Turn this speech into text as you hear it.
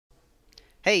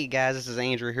Hey guys, this is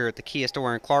Andrew here at the Kia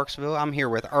store in Clarksville. I'm here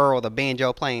with Earl, the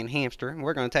banjo playing hamster, and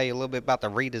we're going to tell you a little bit about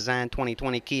the redesigned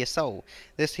 2020 Kia Soul.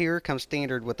 This here comes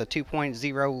standard with a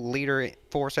 2.0 liter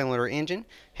four-cylinder engine,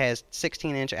 has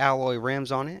 16-inch alloy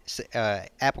rims on it,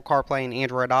 Apple CarPlay and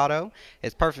Android Auto.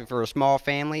 It's perfect for a small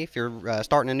family if you're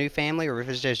starting a new family or if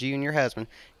it's just you and your husband.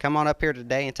 Come on up here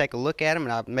today and take a look at them,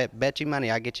 and I bet you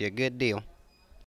money I'll get you a good deal.